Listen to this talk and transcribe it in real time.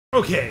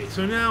Okay,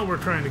 so now we're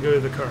trying to go to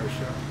the car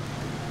shop.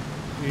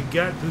 We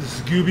got the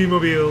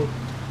Scooby-Mobile.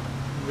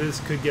 This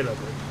could get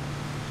ugly.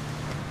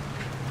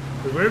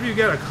 But wherever you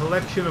got a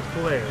collection of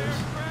players,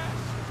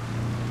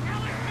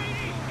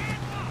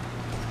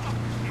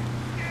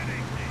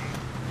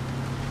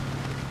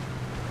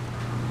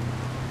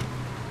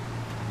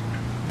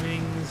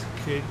 things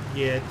could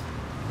get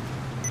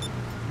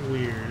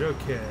weird.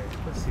 Okay,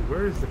 let's see.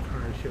 Where is the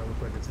car show?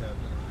 Look like it's happening.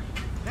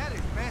 That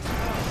is best.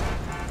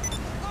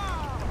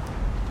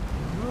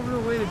 No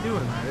real way to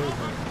doing that, is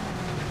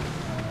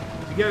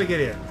there? You gotta get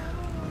in.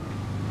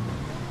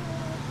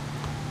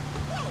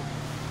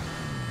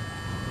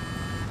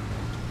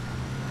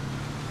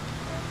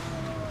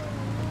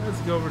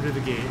 Let's go over to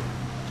the gate.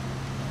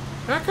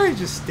 That guy's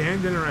just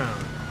standing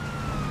around.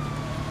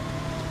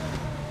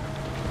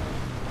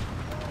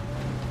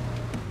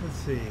 Let's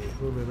see.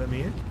 Will they let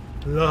me in?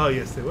 Oh,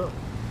 yes, they will.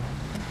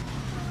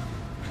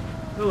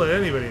 They'll let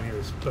anybody in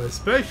here, but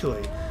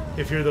especially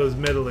if you're those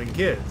meddling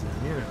kids,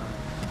 and, you know.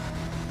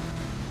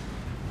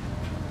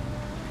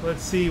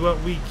 Let's see what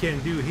we can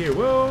do here.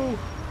 Whoa!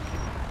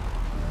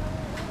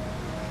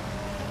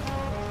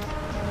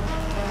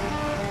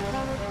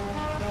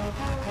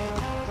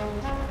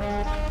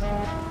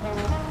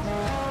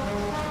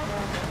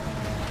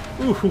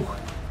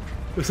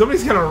 Ooh!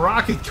 Somebody's got a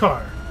rocket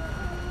car.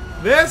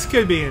 This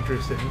could be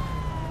interesting.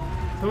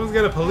 Someone's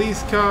got a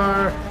police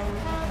car.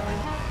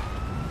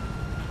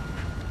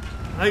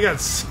 I got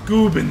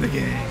Scoob in the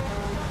game.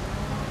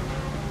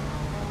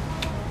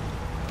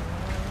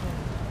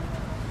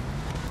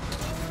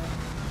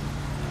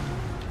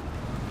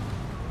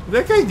 Is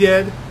that guy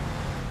dead?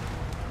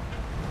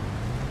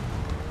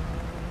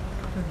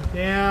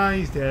 Yeah,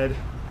 he's dead.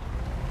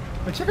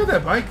 But check out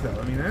that bike,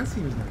 though. I mean, that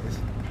seems nice.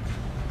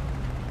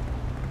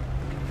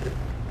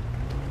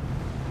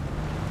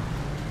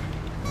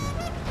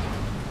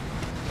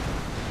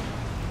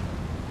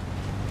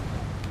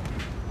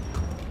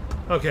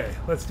 Okay,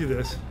 let's do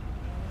this.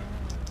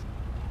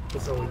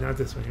 Oh, not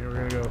this one here.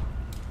 We're gonna go.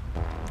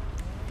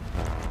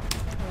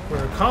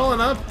 We're calling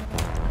up.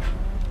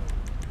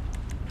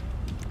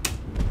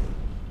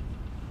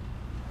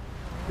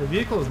 The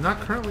vehicle is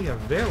not currently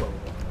available.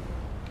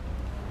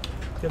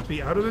 You have to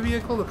be out of the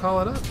vehicle to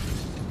call it up.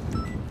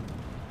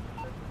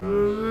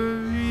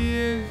 The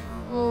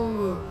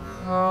vehicle to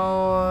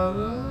call it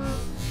up.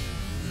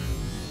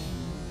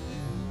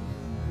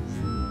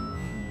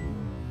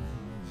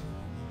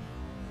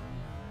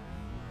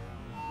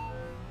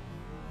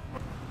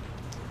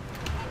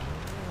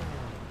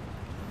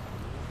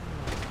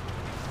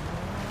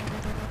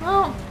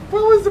 Oh,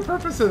 what was the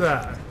purpose of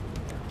that?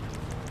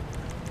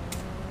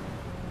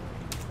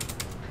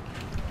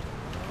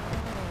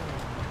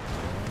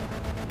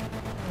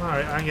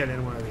 Alright, I'm getting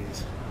in one of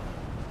these.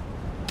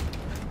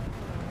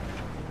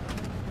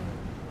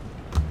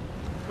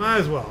 Might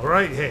as well,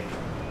 right? Hey.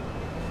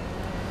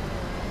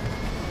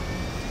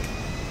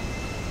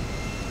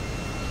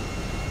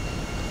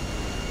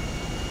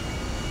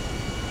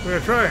 We're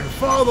gonna try and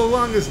follow the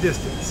longest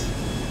distance.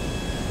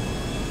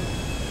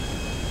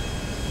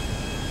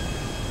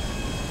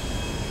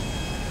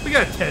 We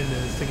got 10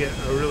 minutes to get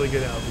a really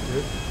good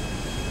altitude.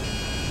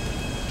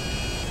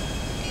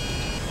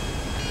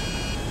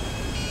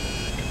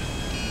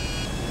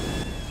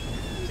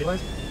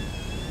 Stabilize.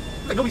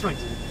 Like nobody's fine.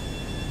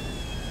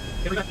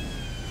 Get rid of that.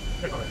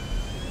 There, alright.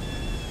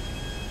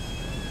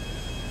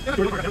 Yeah,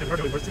 we're going to hard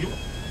to wait for it to you.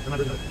 I'm not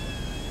doing it.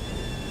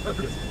 Let's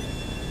do this.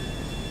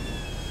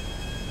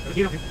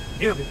 Get up,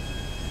 get up.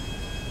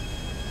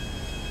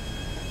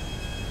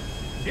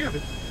 Get up.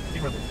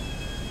 Keep running.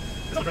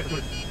 It's all right, do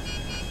it.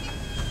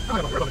 I'm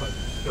not going to go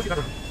see that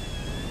around.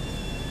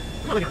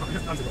 Come on,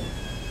 I'm just going.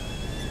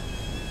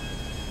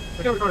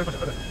 I can't record a bunch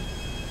of others.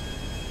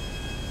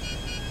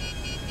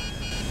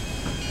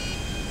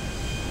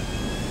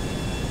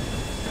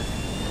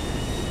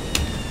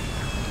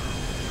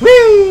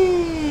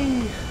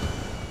 Whee!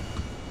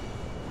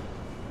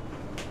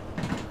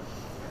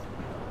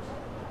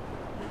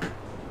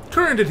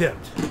 Current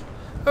attempt.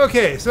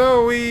 Okay,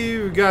 so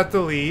we've got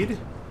the lead.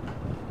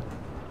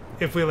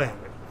 If we land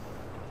it.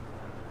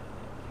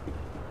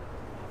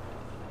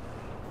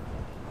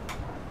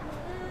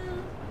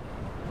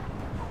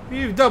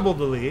 We've doubled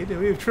the lead.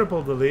 We've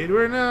tripled the lead.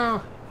 We're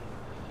now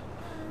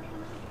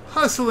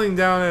hustling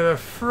down at a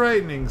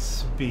frightening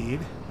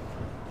speed.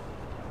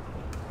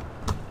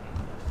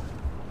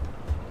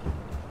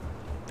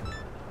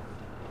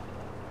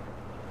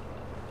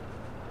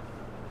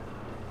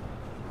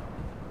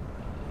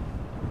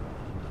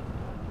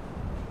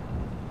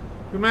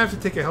 We might have to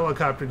take a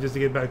helicopter just to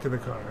get back to the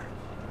car.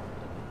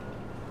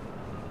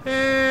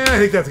 And I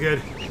think that's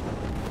good.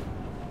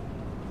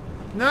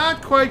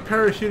 Not quite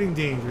parachuting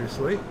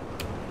dangerously,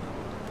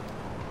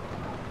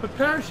 but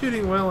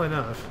parachuting well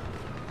enough.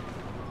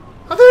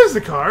 Oh, there's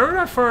the car. We're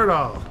not far at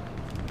all.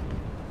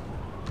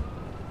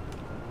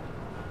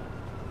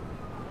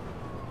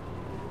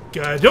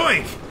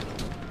 Gadoink!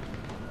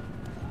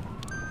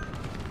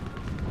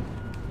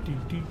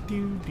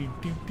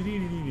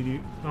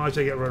 Watch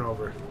I get run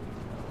over.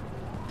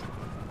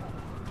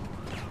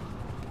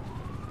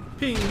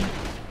 Ping.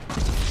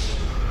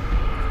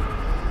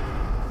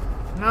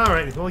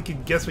 Alright, if only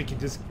could guess we could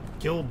just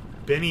kill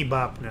Benny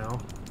Bop now.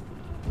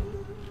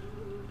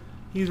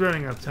 He's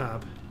running up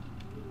top.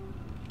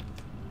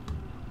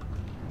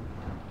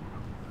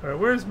 Alright,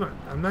 where's my...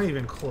 I'm not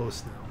even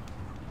close now.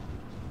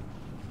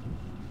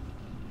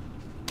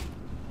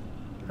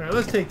 Alright,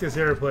 let's take this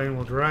airplane.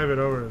 We'll drive it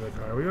over to the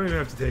car. We don't even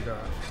have to take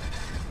off.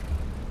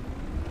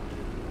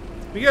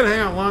 We gotta hang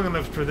out long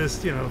enough for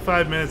this, you know,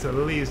 5 minutes at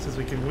least, as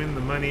we can win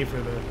the money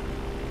for the...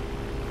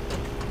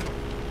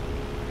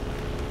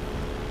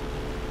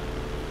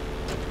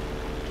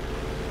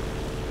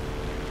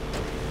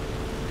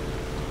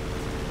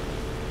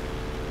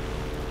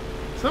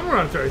 Somewhere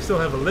out there I still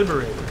have a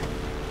Liberator.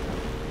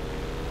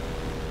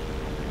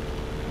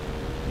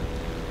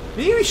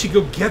 Maybe we should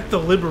go get the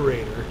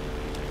Liberator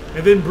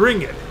and then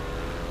bring it.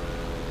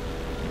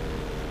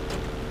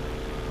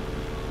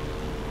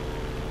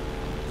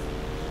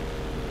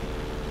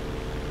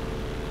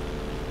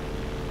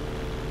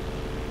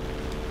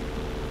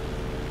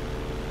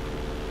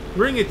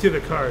 Bring it to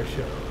the car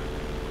show.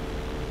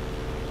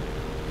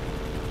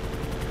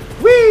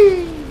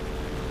 Whee!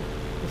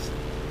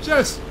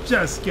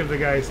 Just give the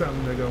guy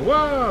something to go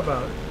whoa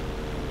about.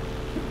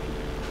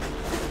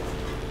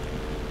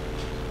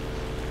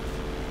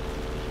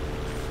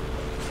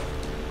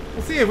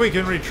 Let's see if we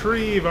can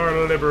retrieve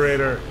our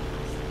Liberator,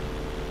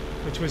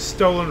 which was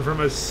stolen from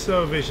us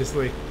so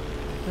viciously.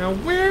 Now,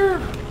 where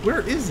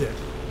is it?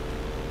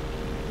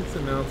 It's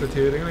an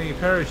altitude. I'm going to be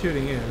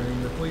parachuting in. I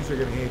mean, the police are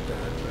going to hate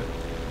that, but...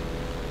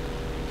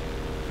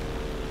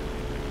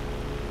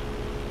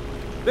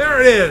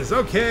 There it is!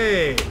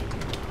 Okay!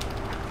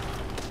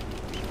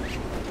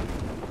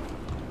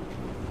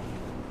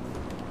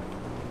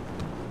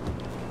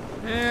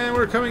 And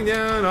we're coming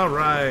down.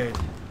 Alright.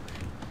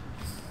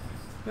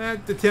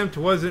 That attempt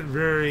wasn't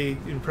very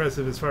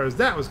impressive as far as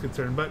that was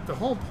concerned, but the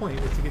whole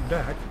point was to get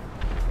back.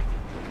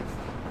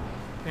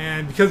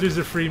 And because there's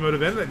a free mode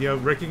event that, you know,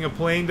 wrecking a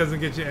plane doesn't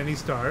get you any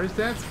stars,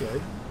 that's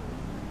good.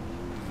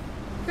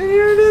 And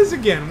here it is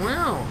again.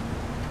 Wow.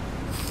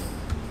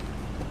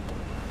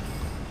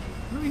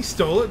 Well, he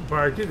stole it,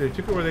 parked it, they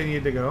took it where they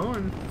needed to go,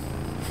 and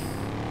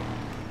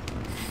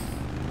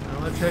now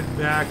let's head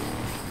back.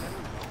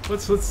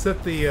 Let's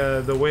set the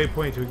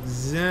waypoint to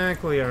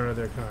exactly our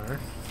other car.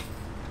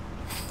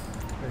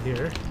 Right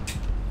here.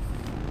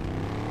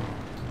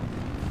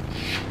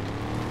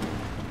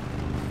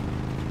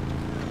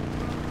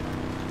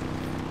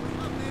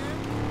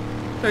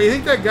 Now, you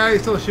think that guy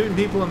is still shooting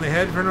people in the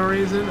head for no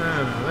reason? I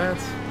don't know. That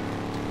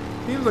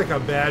seems like a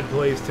bad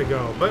place to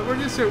go. But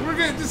this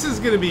is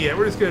gonna be it.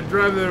 We're just gonna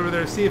drive over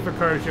there, see if a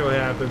car show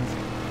happens.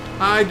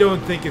 I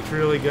don't think it's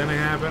really gonna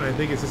happen. I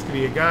think it's just gonna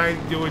be a guy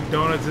doing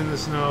donuts in the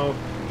snow,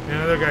 and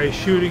another guy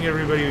shooting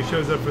everybody who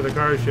shows up for the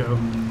car show.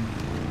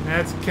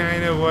 That's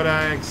kind of what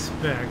I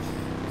expect.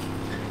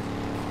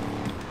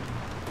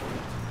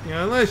 You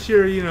know, unless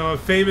you're, you know, a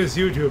famous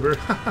YouTuber,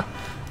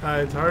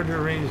 it's hard to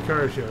arrange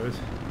car shows.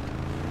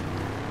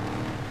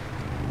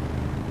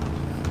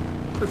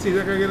 Let's see, is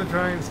that guy gonna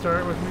try and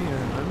start with me?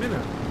 I'm in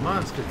a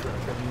monster truck.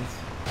 I mean, it's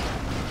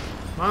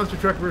monster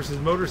truck versus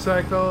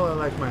motorcycle. I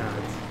like my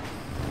odds.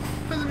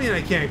 Doesn't mean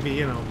I can't be,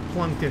 you know,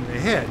 plunked in the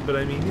head, but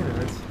I mean, you know,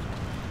 it's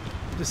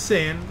just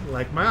saying,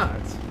 like my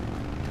odds.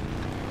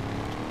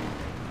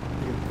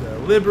 The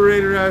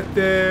Liberator out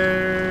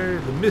there,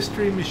 the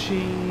Mystery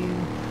Machine,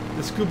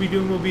 the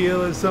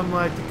Scooby-Doo-mobile as some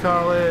like to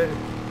call it. We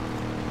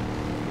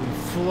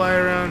fly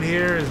around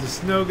here as the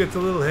snow gets a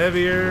little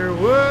heavier.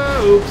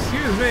 Whoa, oops,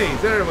 excuse me,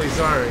 terribly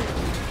sorry.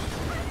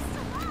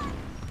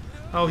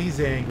 Oh, he's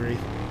angry.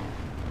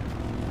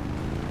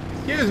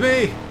 Excuse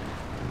me!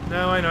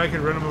 No, I know I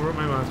could run him over with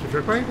my monster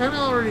truck, but I kind of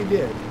already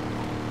did.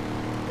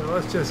 So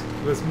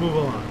let's move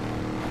along.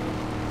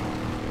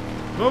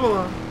 Move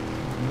along.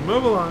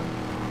 Move along.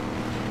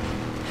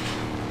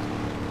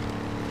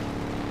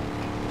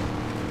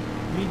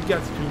 We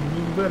got to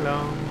move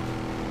along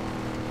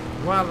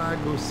while I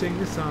go sing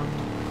the song.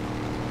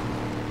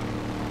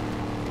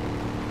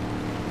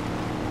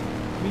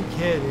 We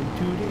head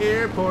into the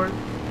airport.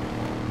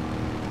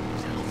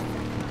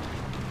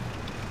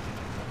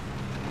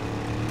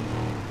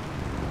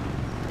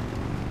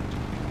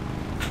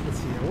 Let's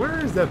see, where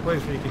is that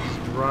place where you can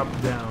just drop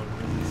down?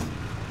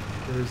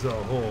 There's a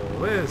hole.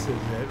 This is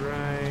it,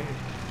 right?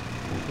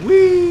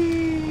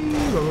 Whee!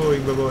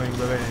 Ba-boing, ba-boing,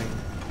 ba-bang.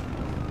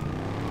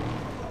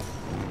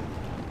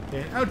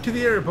 And out to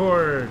the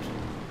airport!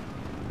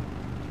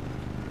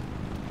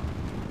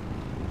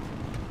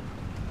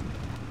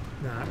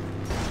 Not.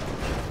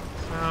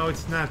 Oh,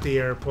 it's not the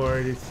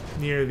airport. It's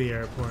near the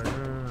airport.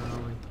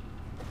 Oh,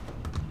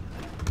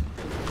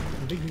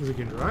 I think we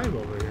can drive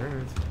over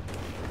here.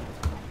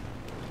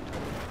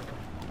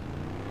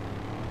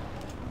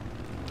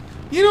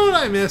 You know what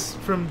I miss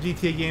from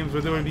GTA games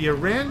where there would be a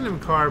random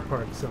car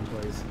parked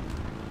someplace?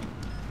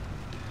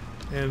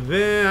 And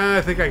then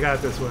I think I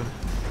got this one.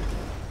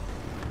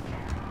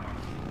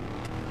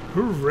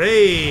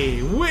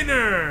 Hooray!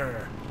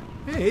 Winner!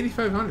 Hey,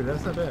 8,500.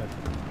 That's not bad.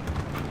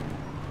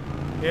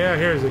 Yeah,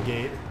 here's a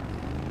gate.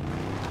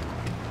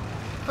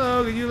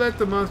 Oh, can you let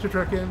the monster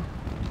truck in?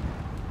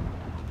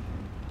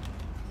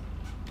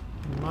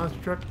 Monster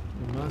truck?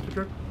 Monster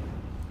truck?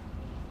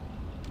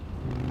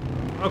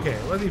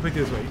 Okay, let me put it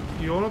this way.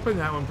 You won't open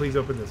that one, please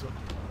open this one.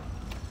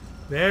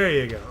 There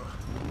you go.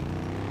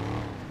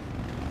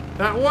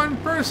 That one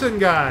person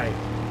guy.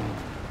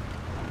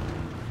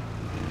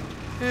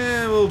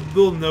 And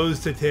we'll nose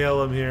to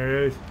tail him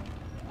here.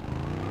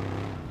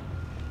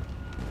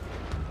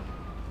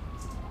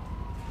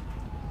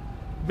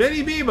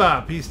 Benny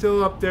Bebop, he's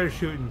still up there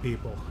shooting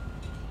people.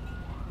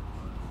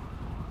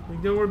 We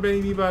know where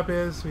Benny Bebop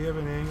is. We have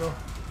an angle.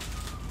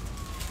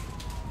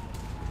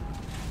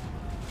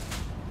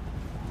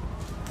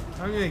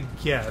 I'm gonna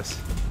guess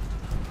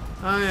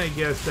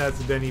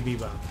that's Benny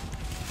Bebop.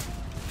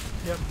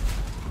 Yep.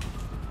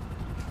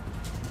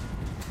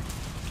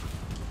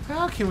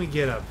 How can we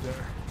get up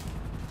there?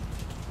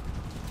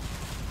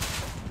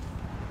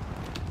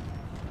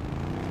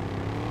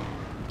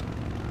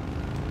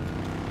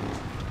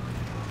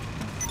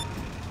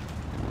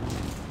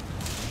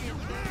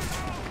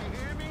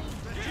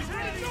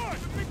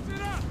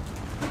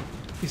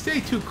 You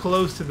stay too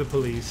close to the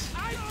police.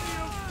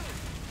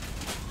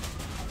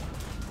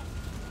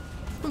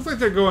 Looks like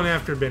they're going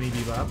after Benny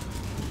Bebop.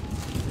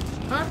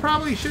 I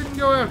probably shouldn't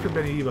go after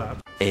Benny Bebop.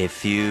 A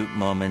few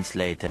moments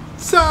later.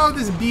 So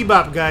this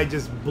Bebop guy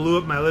just blew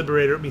up my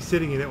Liberator with me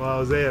sitting in it while I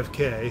was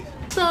AFK.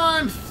 So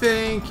I'm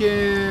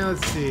thinking,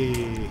 let's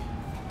see.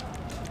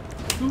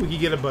 Ooh, we can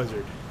get a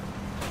buzzard.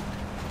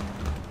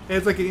 And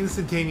it's like an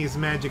instantaneous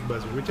magic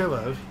buzzard, which I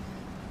love.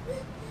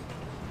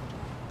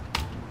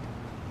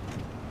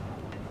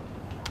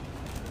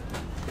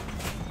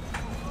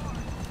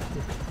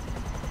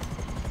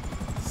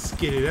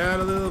 Get it out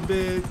a little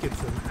bit, get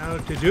some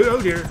altitude.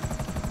 Oh dear.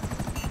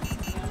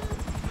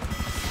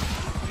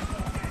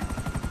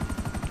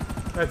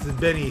 That's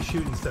Benny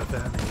shooting stuff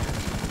at me.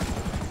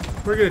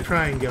 We're gonna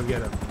try and go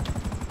get him.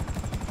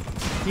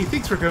 He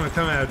thinks we're gonna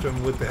come after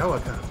him with the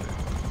helicopter.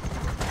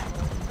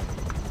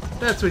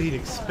 That's what he'd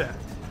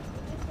expect.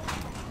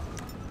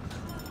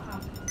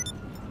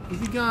 Is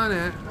he gone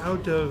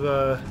out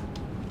of,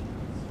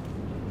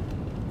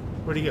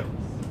 where'd he go?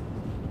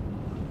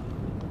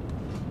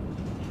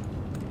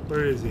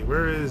 Where is he?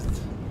 Where is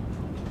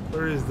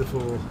the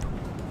fool?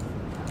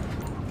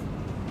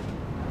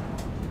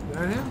 Is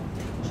that him?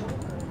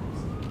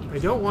 I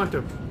don't want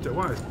to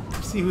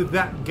see who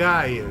that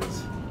guy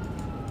is.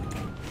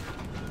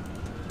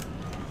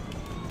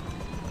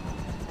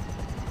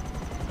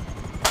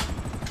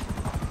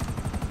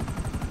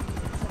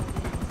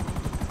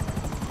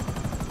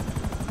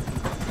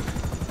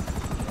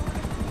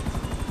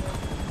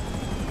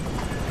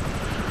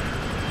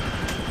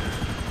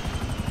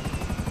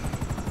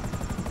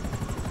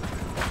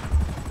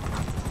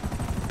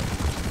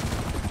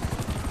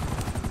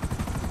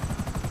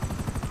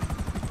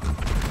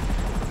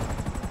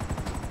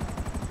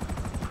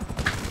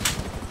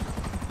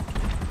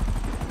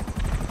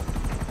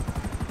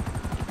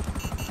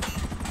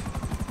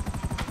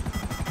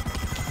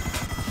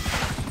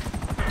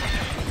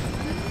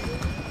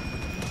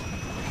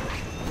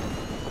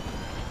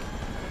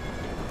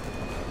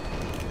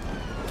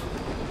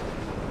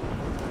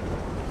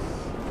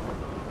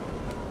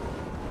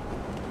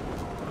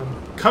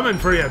 Coming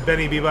for you,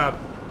 Benny Bebop.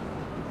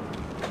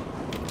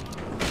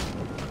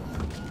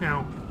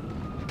 Now,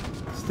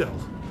 still.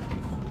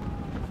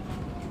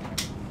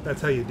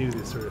 That's how you do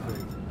this sort of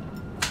thing.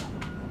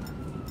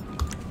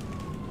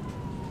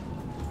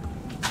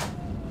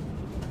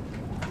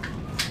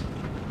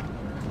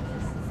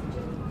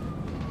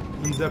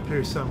 He's up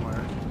here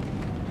somewhere.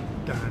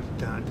 Dun,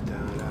 dun,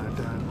 dun, dun,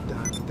 dun,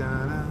 dun,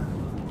 dun.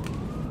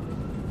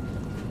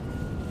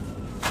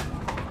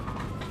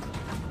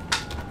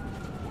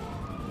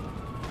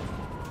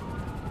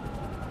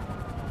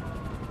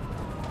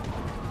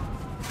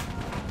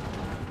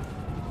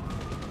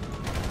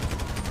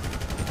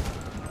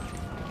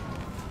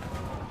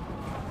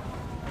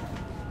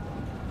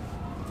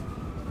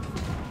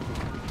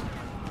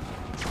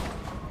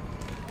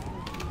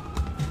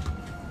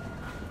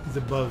 He's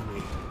above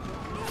me.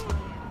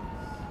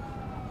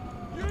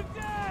 You're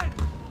dead!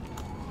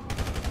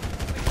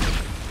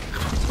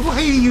 Why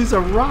did he use a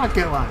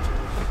rocket launcher?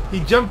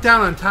 He jumped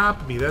down on top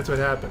of me, that's what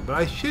happened. But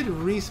I should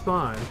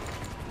respawn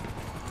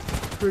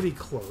pretty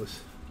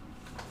close.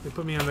 They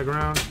put me on the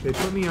ground. They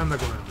put me on the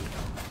ground.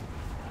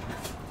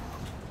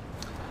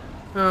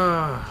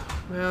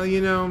 Well,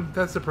 you know,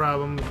 that's the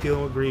problem with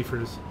dealing with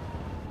griefers.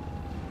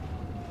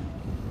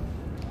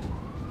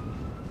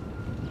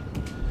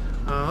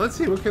 Let's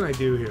see, what can I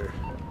do here?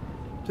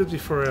 Just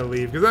before I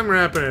leave, because I'm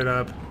wrapping it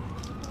up.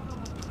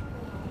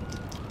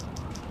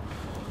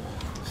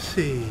 Let's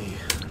see.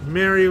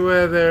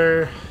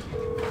 Merriweather.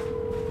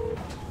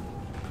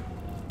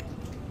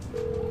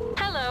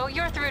 Hello,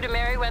 you're through to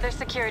Merriweather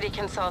Security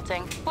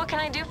Consulting. What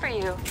can I do for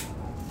you?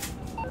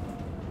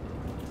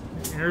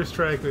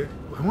 Airstrike.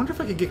 I wonder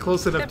if I could get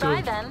close enough to him.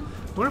 Goodbye, then.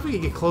 I wonder if we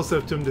could get close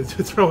enough to him to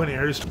throw an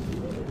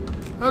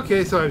airstrike.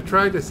 Okay, so I've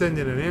tried to send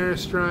in an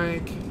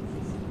airstrike.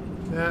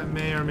 That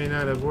may or may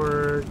not have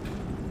worked.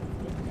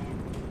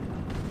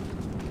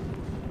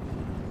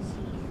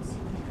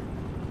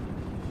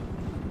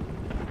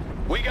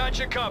 Got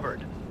you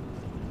covered.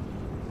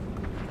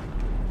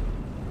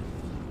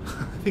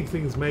 I think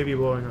things may be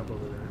blowing up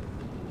over there.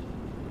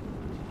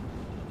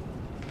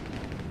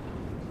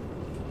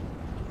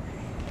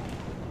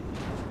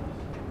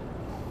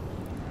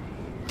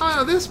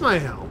 Oh, this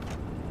might help.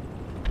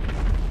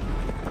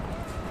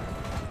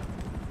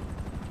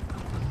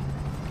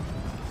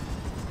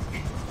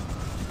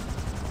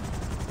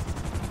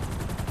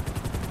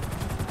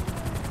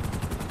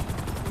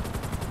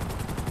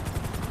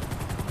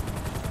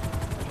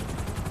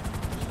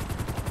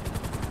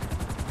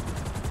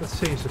 Let's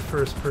change the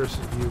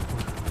first-person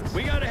viewpoint on this.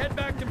 We gotta head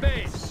back to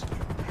base.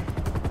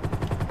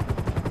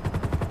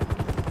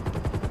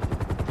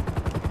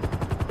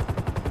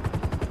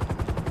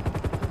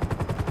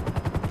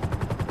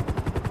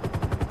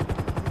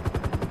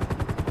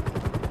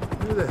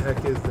 Who the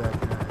heck is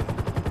that guy?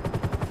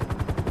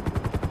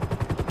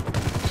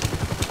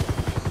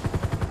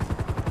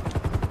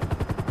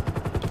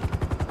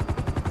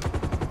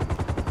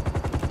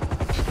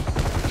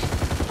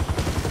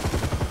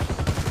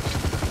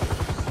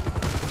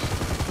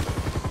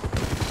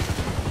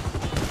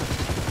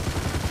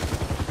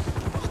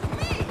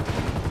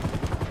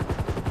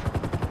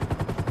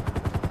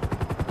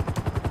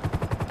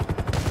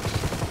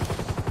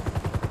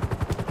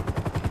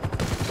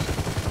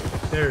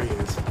 There he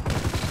is.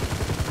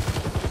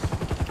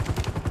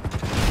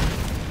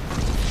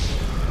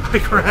 I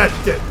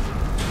crashed it.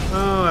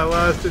 Oh, I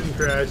lost it and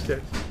crashed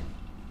it.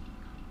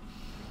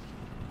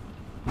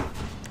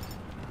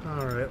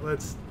 Alright,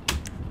 let's...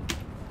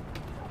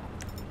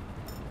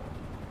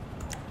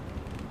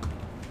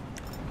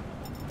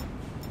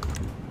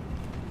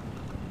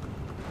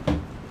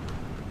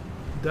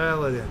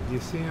 dial it in. Do you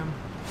see him?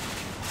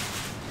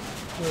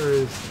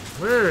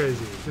 Where is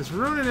he? Just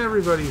ruining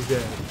everybody's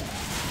day.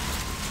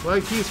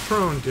 Like he's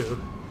prone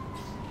to.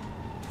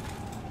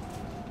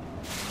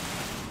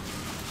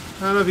 I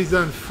don't know if he's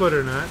on foot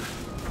or not.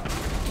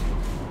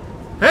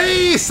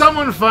 Hey!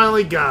 Someone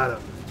finally got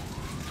him!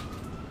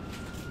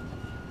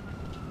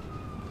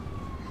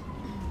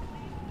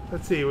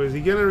 Let's see, was he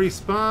gonna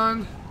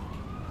respawn?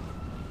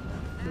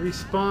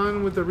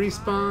 Respawn with the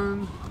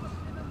respawn?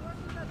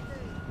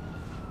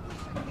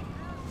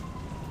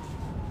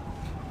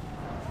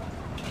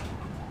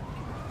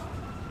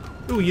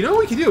 Ooh, you know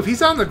what we can do? If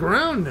he's on the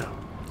ground now.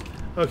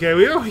 Okay,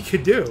 we know what we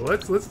could do.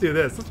 Let's do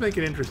this. Let's make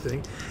it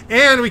interesting.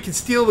 And we can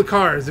steal the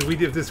cars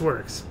if this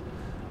works.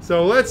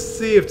 So let's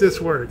see if this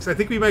works. I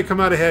think we might come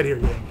out ahead here,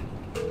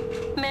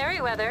 gang.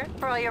 Merryweather,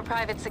 for all your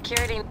private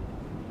security.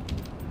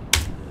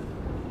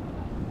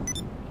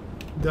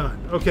 Done.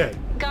 Okay.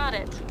 Got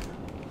it.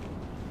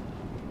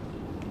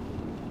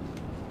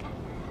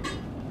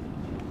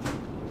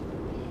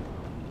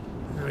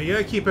 Now you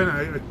gotta keep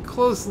a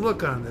close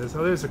look on this.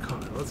 Oh, there's a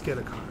car. Let's get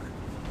a car.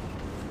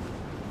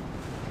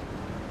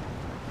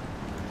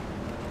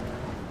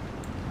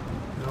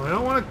 No, I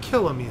don't want to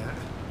kill him yet.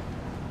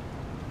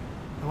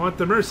 I want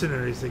the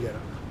mercenaries to get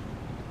him.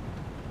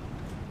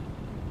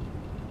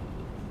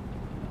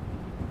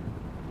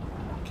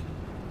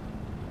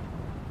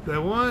 I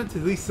want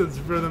at least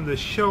for them to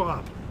show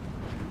up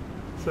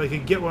so I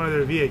can get one of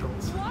their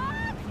vehicles.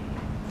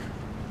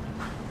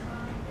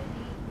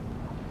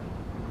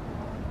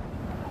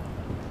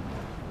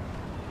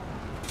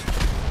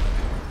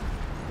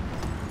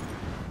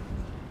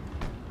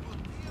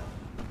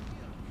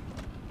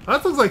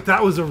 That looks like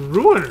that was a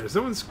ruiner.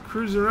 Someone's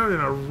cruising around in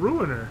a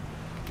ruiner,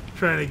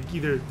 trying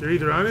to they're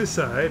either on his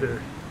side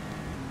or.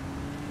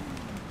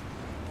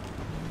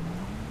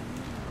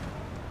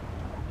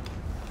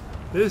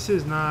 This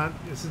is not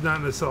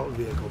an assault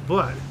vehicle,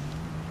 but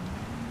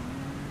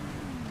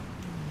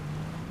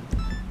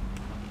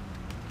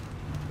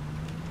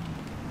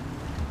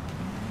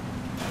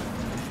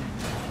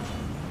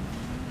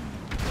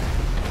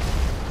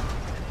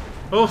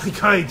oh my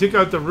god, he took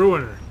out the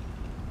ruiner.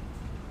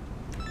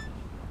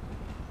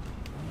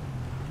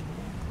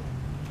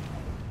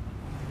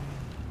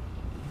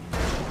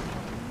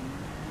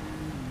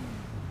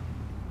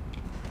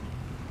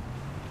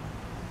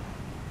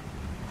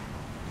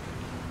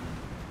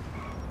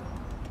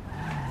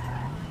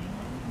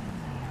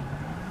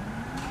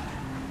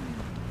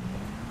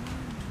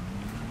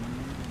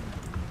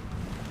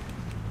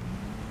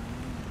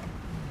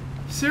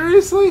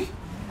 Seriously?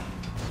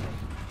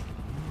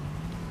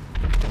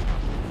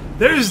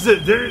 There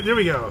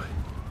we go.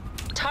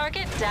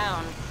 Target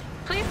down.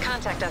 Please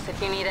contact us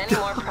if you need any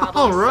more problems.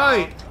 All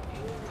right.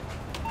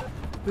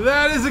 solved.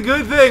 That is a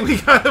good thing. We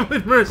got him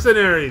with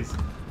mercenaries.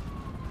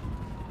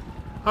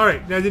 All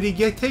right. Now, did he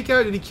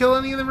did he kill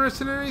any of the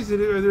mercenaries?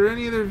 Are there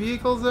any other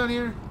vehicles down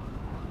here?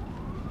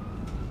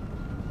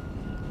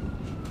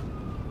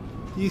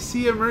 Do you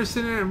see a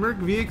merc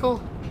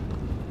vehicle?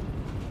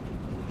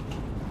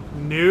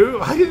 No,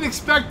 I didn't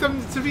expect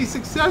them to be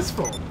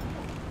successful.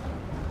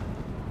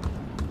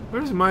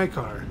 Where's my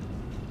car?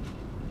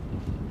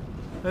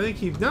 I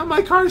think no,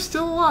 my car's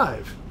still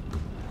alive.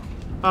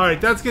 Alright,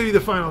 that's gonna be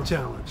the final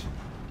challenge.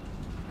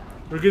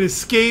 We're gonna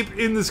escape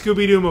in the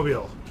Scooby-Doo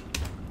mobile.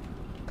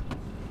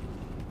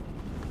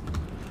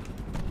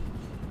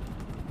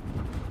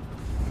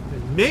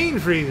 Main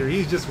freezer,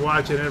 he's just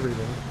watching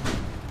everything.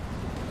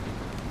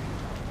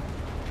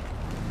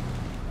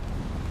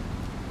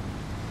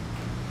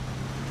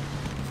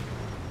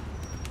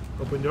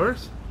 Open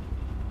doors?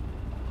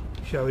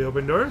 Shall we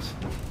open doors?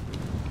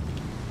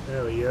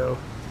 There we go.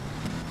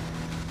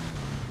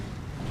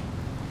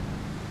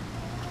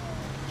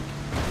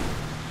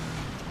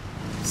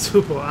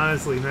 Super,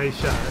 honestly, nice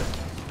shot.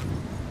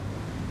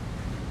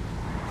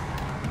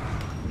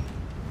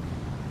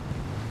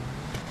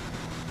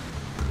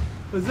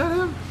 Was that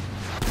him?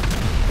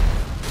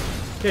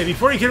 Okay,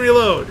 before you can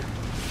reload.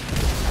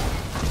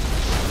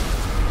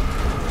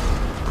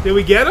 Did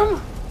we get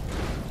him?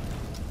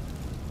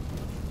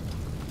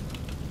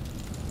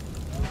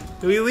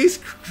 Did we at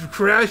least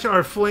crash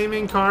our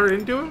flaming car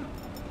into him?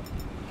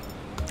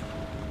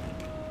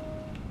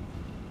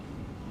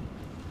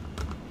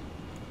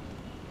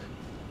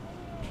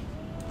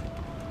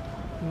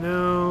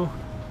 No.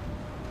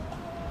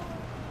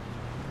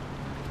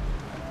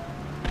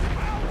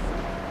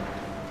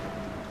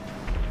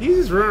 He's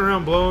just running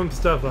around blowing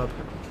stuff up.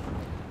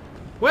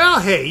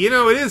 Well, hey, you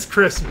know, it is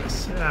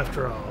Christmas,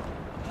 after all.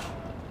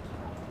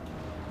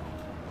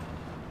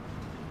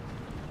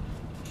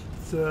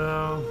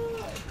 So...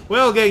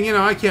 Well, gang, you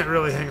know, I can't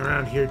really hang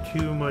around here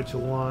too much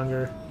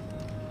longer.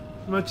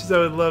 As much as I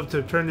would love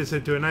to turn this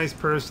into a nice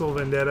personal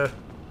vendetta.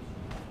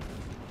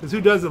 Because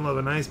who doesn't love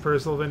a nice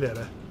personal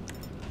vendetta?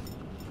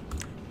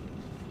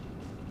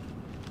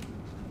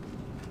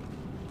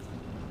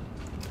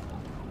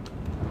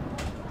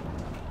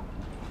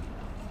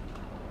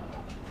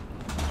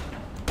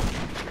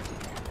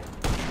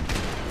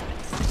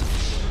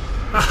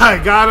 I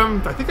got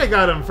him. I think I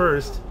got him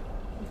first.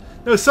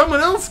 No, someone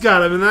else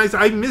got him, and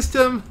I missed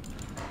him.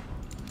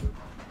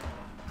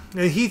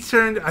 And he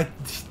turned.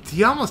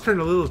 He almost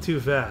turned a little too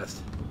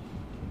fast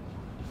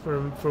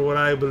for what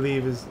I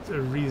believe is a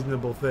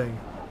reasonable thing.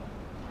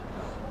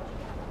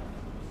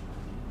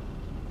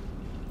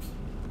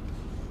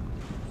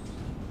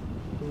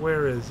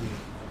 Where is he?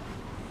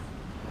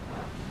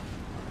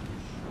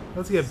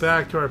 Let's get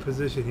back to our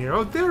position here.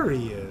 Oh, there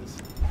he is.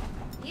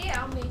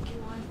 Yeah, I'll make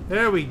you one.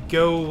 There we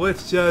go.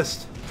 Let's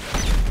just...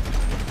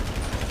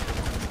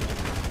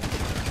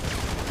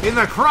 In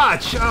the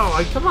crotch!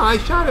 Oh, come on, I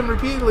shot him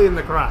repeatedly in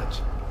the crotch.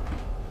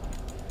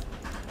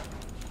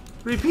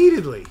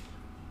 Repeatedly.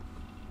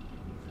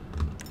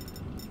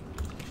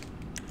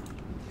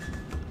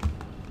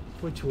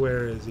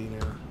 Where is he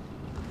now?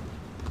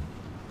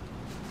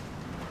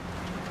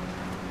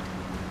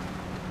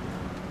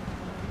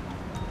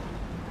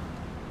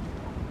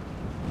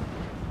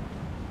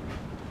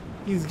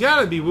 He's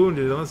gotta be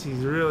wounded unless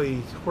he's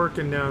really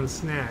working down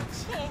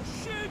snacks. Oh,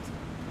 shit!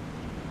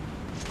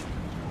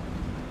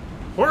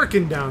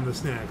 Working down the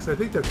snacks. I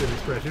think that's an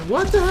expression.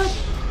 What the heck?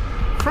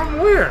 From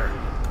where?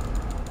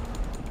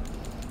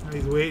 Oh,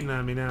 he's waiting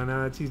on me now.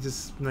 Now he's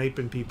just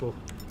sniping people.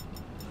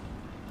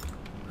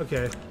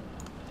 Okay.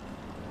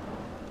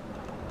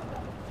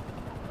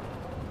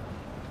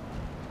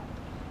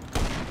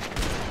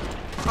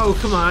 Oh,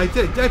 come on. I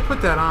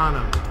put that on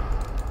him.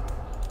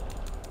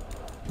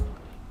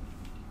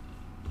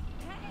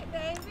 Hey,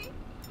 baby.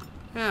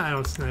 Yeah, I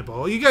don't snipe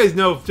all. You guys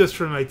know just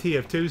from my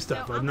TF2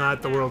 stuff, I'm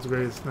not the world's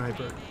greatest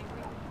sniper.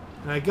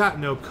 And I got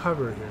no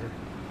cover here.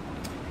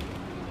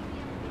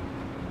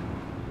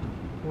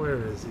 Where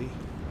is he?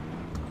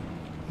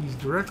 He's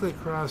directly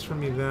across from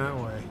me that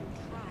way.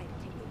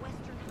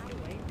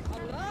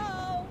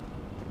 Hello?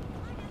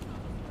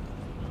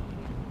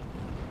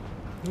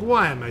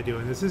 Why am I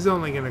doing this? This is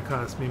only going to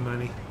cost me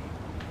money.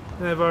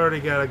 And I've already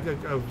got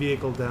a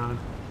vehicle down.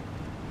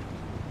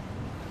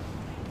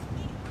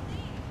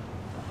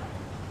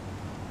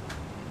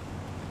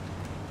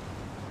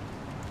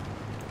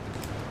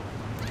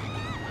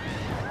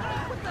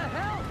 What the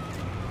hell?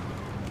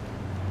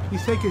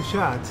 He's taking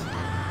shots.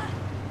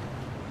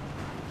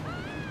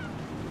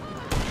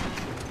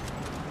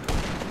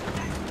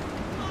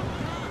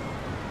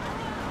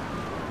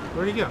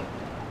 Where'd he go?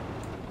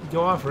 He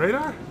go off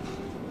radar?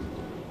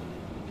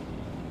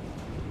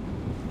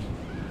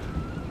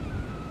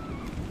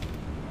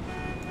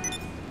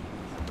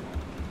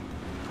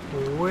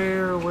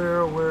 Where?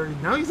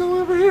 Now he's all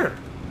over here.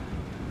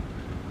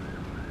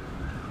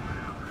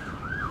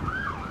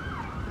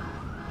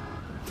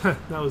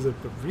 That was a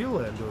real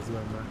ambulance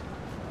member.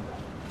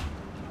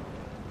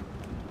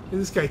 Is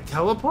this guy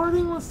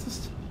teleporting? What's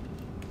this?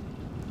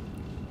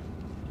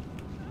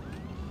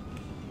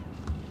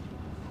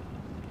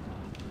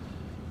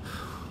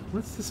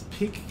 What's this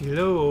pink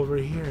glow over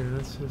here?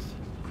 That's just...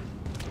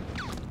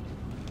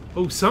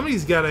 Oh,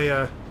 somebody's got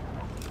a...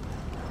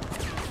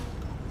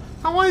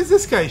 Oh, why is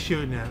this guy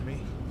shooting at me?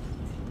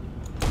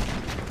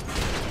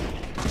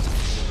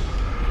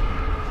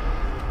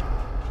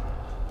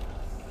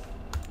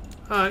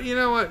 You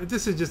know what?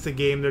 This is just a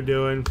game they're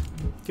doing.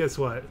 Guess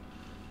what?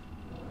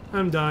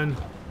 I'm done.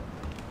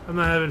 I'm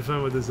not having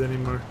fun with this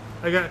anymore.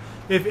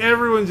 If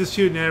everyone's just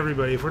shooting at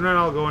everybody, if we're not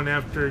all going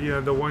after, you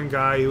know, the one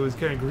guy who was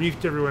kind of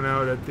griefed everyone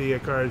out at the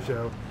car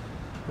show,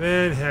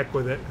 then heck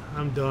with it.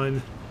 I'm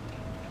done.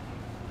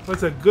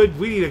 What's a good...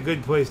 We need a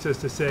good place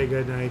just to say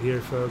goodnight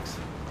here, folks.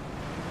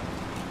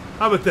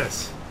 How about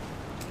this?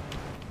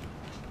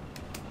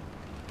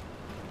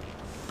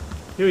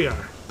 Here we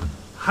are.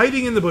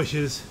 Hiding in the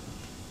bushes.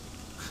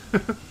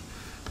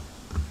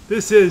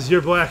 This is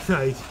your Black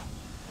Knight,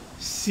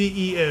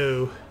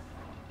 CEO.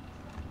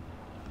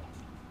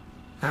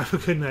 Have a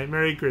good night.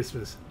 Merry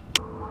Christmas.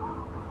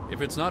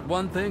 If it's not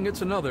one thing,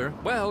 it's another.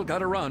 Well,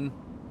 gotta run.